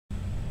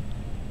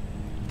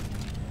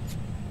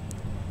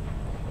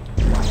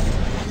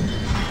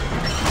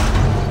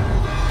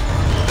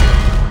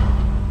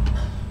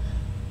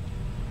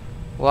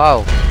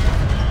Wow,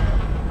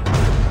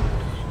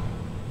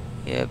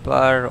 ये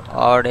पर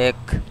और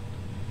एक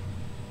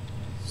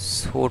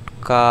सूट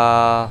का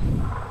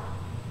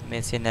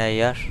मशीन है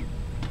यार।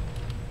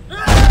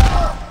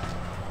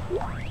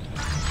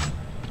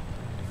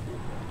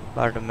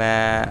 बट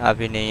मैं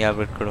अभी नहीं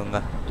अपग्रेड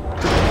करूँगा,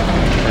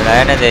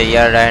 रहने दे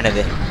यार, रहने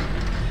दे।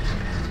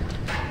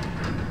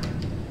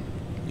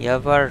 यहाँ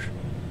पर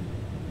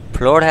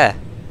फ्लोर है,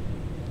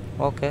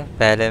 ओके।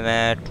 पहले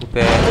मैं 2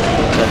 पे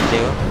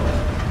चलती हूँ।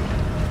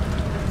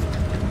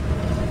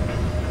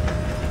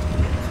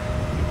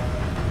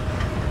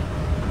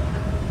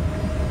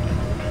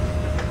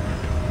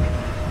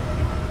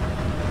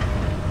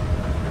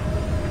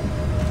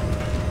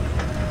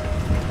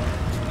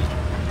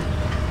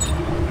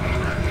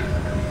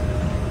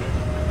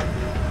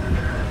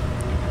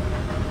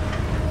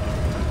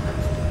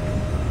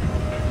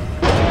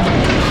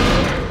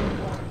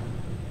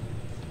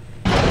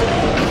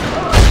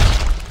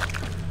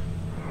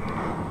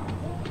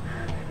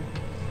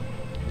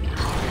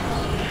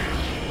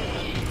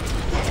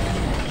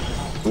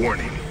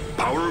 Warning.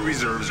 Power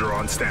reserves are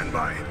on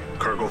standby.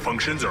 Cargo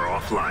functions are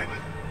offline.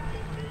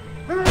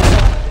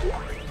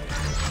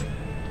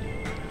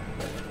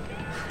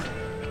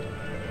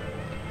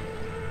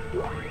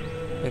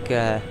 ये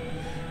क्या है?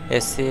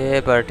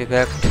 Escape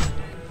artefact.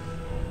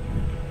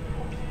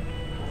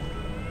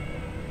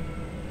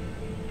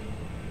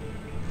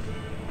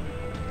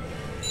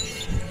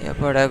 यहाँ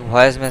पर एक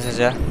वॉइस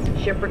मैसेज है।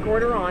 Ship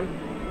recorder on.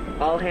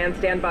 All hands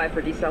stand by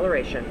for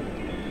deceleration.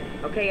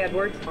 Okay,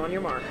 Edwards, on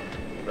your mark.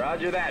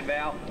 Roger that,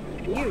 Val.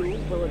 You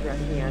will address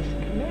me as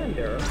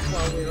commander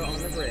while we're on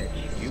the bridge.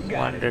 You got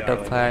one it, rate of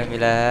darling. Fire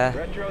मिला है।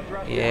 Retro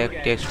thrust ये एक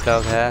rocket. Text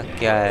log है,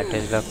 क्या है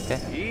text log पे?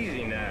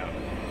 Easy now.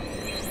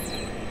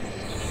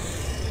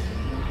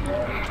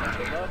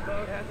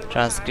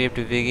 Transcript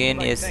begin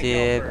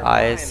SCF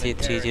ISC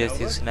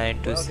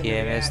 3069 to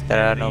CMS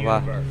Terra Nova.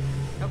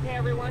 Okay,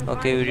 everyone.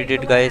 Okay, we fire did it,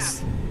 check guys.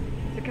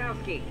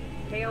 Sikowski,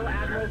 hail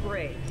Admiral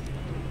Graves.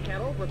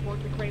 Kettle, report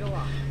to cradle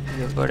off.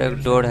 ये पर एक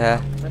door है,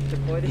 Let's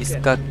deploy the ship.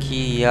 इसका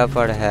की यहाँ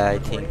पर है I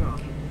think.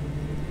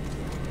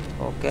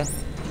 Okay,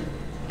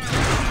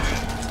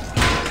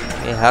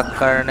 ये हैक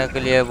करने के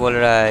लिए बोल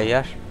रहा है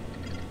यार,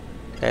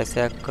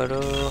 कैसे हैक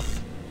करो?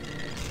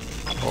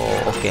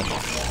 ओके,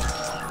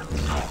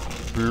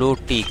 ब्लू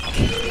टिक,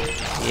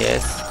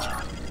 यस,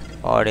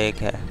 और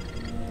एक है।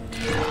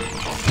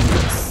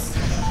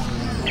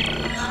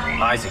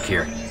 Isaac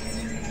here.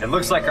 It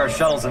looks like our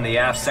shuttle's in the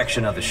aft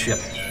section of the ship.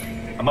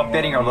 I'm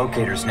updating our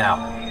locators now.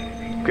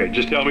 Okay,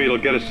 just tell me it'll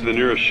get us to the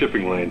nearest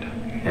shipping lane.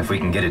 If we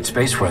can get it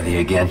spaceworthy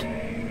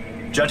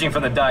again. Judging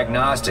from the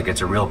diagnostic,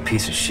 it's a real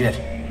piece of shit.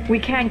 We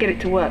can get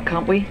it to work,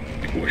 can't we?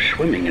 We're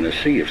swimming in a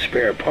sea of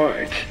spare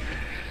parts.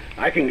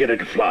 I can get it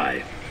to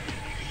fly.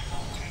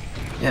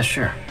 Yeah,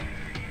 sure.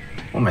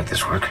 We'll make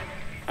this work.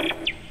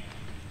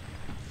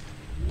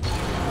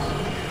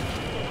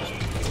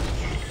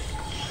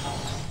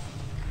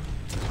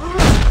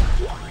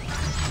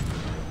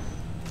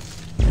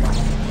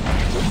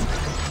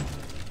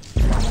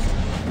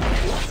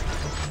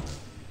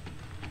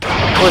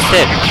 Oh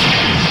shit!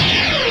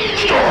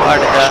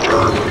 What the?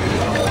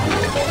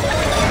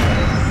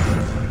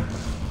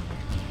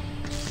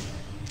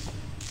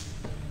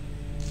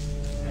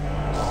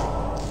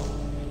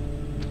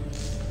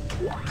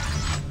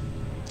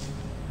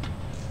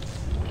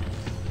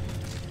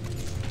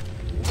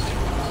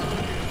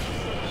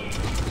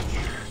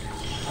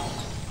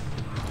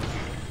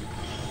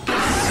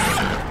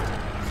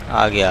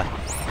 आ गया,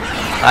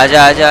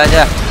 आजा आजा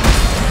आजा।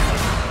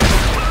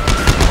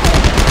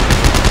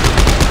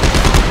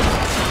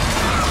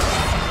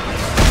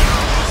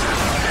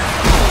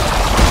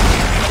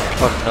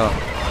 Oh no.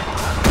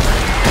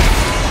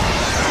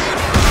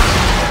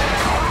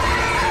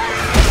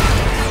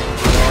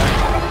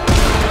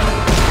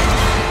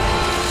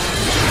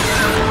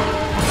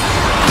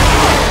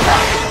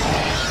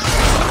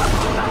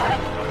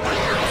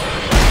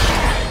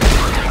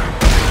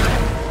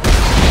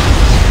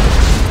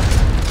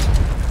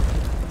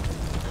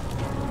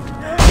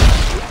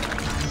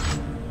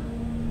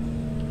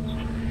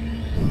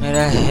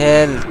 मेरा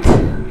health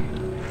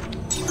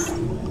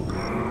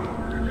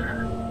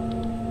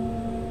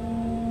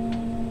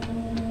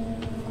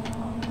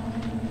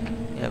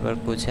यहाँ पर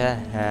कुछ है?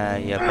 हाँ,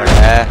 यहाँ पर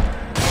है।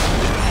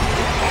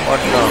 और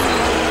नो,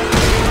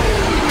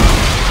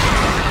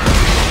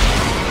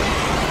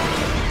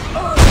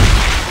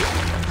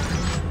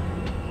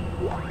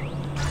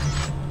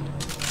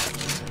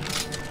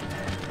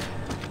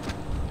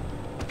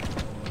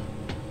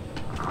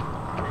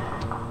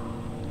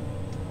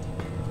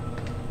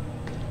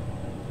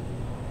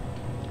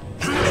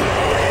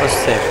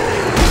 उससे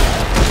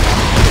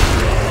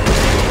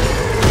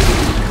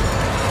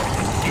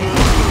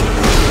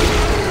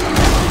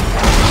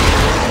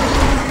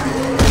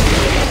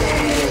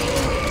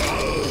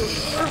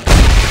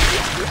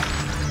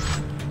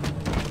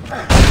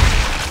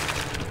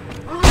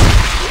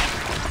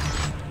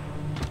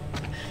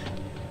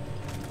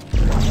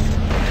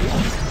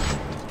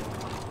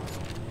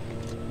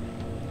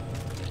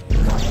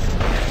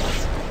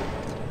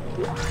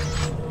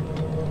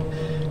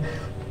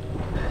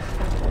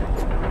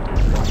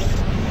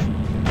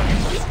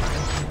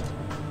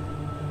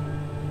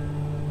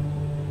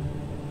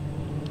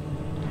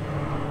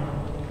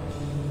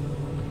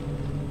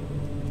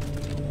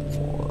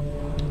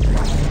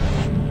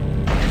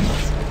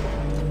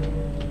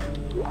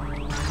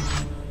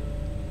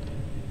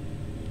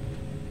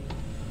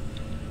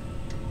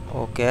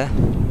ओके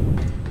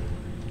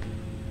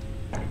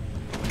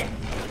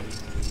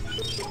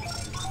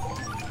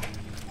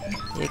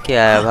ये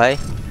क्या है भाई?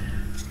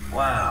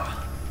 Wow,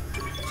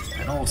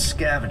 an old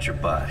scavenger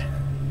bot.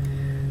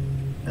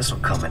 This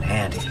will come in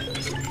handy.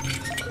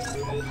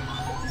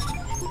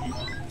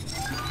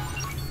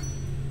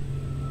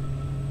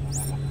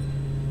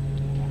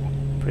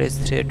 Press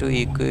 3 to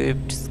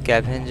equip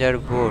Scavenger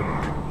boat.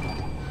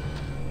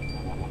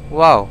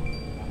 Wow,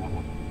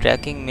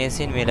 trekking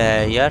machine मिला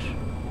है यार,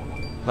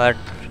 बट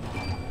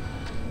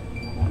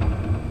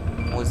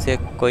मुझे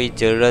कोई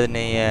ज़रूरत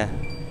नहीं है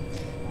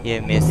ये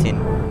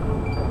मशीन,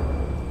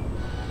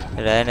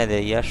 रहने दे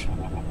यार।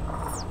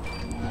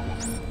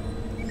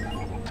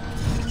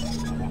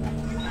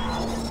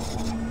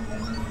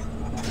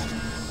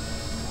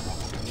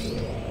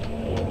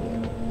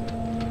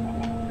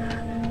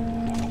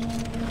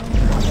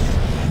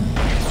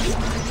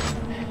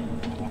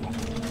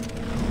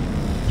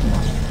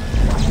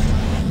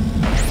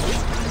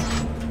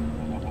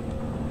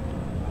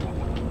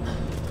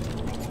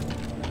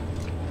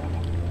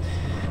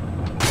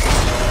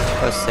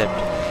 Set.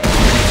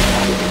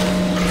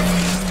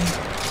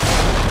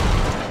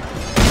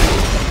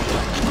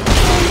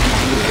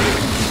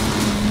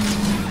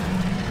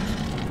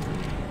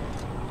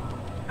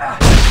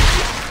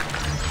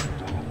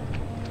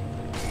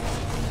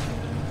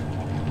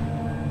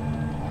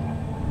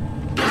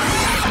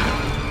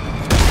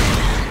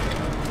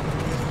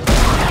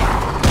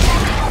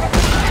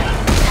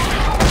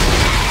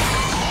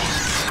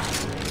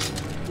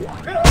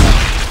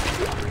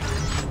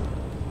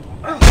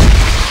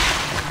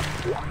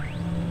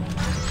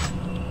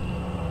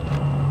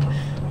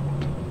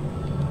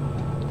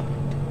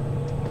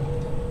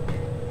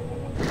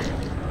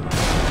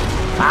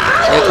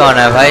 कौन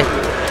है भाई?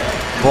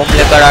 बूम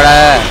लेकर आ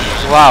रहा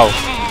है। वाओ,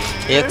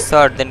 एक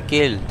शॉट देन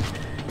किल,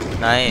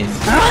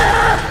 नाइस।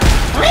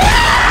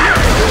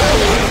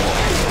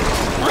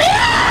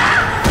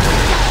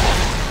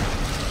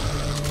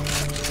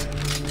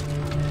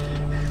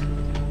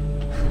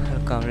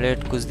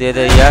 कमलेट कुछ दे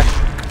दे यार।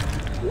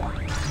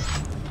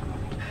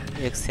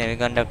 एक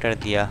सेमीकंडक्टर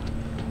दिया।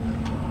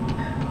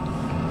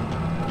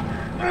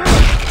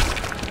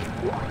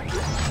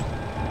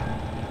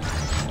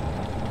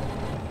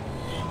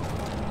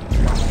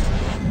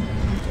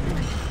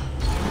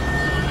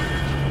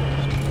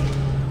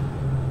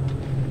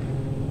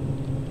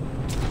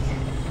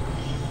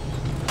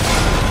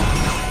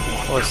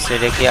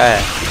 उससे क्या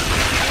है?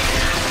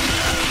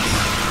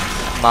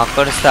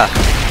 माकड़सा।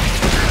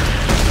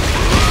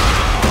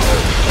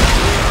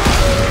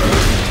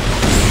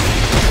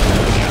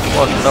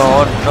 Oh no,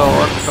 no,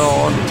 no,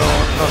 no,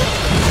 no.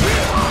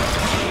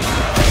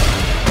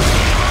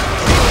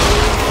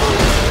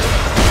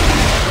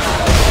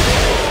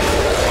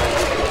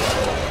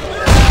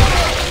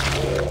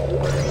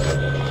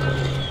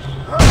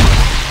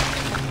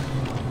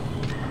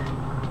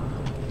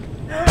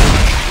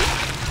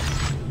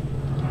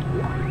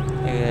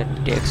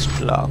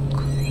 Text lock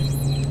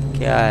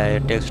क्या है?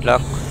 Text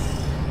lock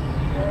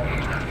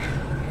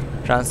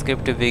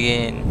transcript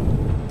begin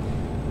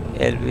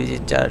LBG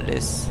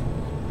Charles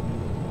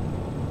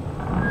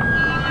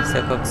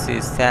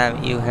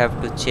Sam, you have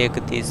to check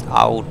this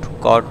out.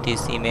 Got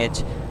this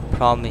image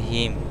from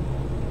him.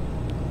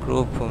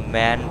 Group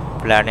man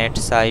planet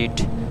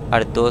side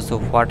are those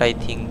what I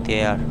think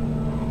they are.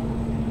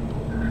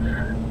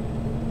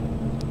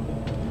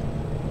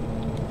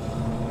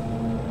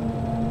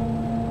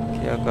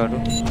 क्या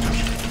करूं?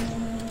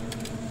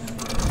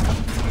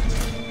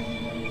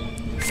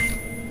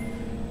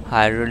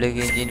 Hydraulic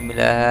engine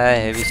मिला है,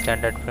 heavy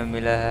standard पे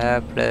मिला है,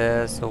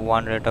 plus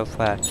 1 rate of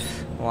fire.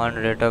 1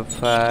 rate of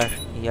fire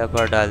यहाँ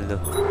पर डाल दो।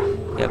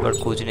 यहाँ पर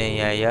कुछ नहीं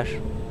है यार।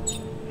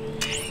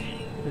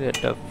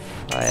 Rate of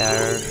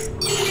fire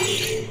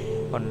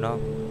no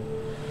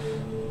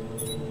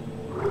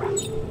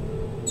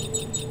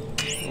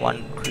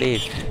 1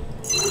 clip.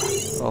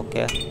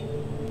 Okay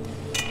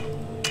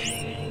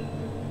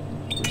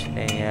कुछ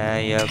नहीं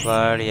है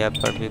यहाँ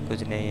पर भी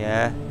कुछ नहीं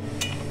है।